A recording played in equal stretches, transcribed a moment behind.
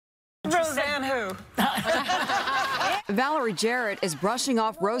Roseanne who? Valerie Jarrett is brushing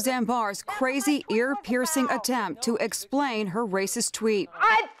off Roseanne Barr's crazy, ear-piercing attempt to explain her racist tweet.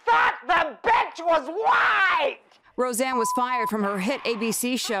 I thought the bitch was white! Roseanne was fired from her hit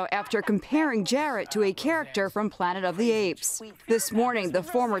ABC show after comparing Jarrett to a character from Planet of the Apes. This morning, the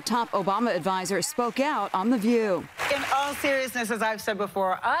former top Obama advisor spoke out on The View. In all seriousness, as I've said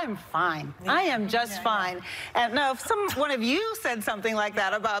before, I'm fine. I am just fine. And now, if one of you said something like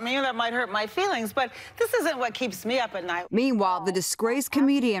that about me, that might hurt my feelings, but this isn't what keeps me up at night. Meanwhile, the disgraced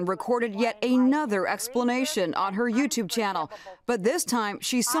comedian recorded yet another explanation on her YouTube channel, but this time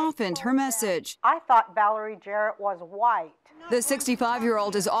she softened her message. I thought Valerie Jarrett was white. The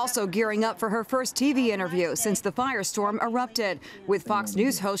 65-year-old is also gearing up for her first TV interview since the firestorm erupted with Fox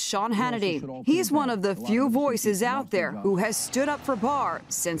News host Sean Hannity. He's one of the few voices out there who has stood up for Barr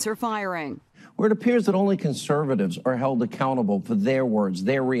since her firing. Where it appears that only conservatives are held accountable for their words,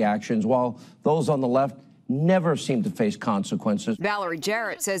 their reactions, while those on the left never seem to face consequences. Valerie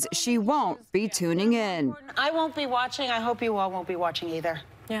Jarrett says she won't be tuning in. I won't be watching. I hope you all won't be watching either.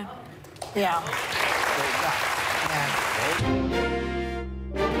 Yeah. Yeah.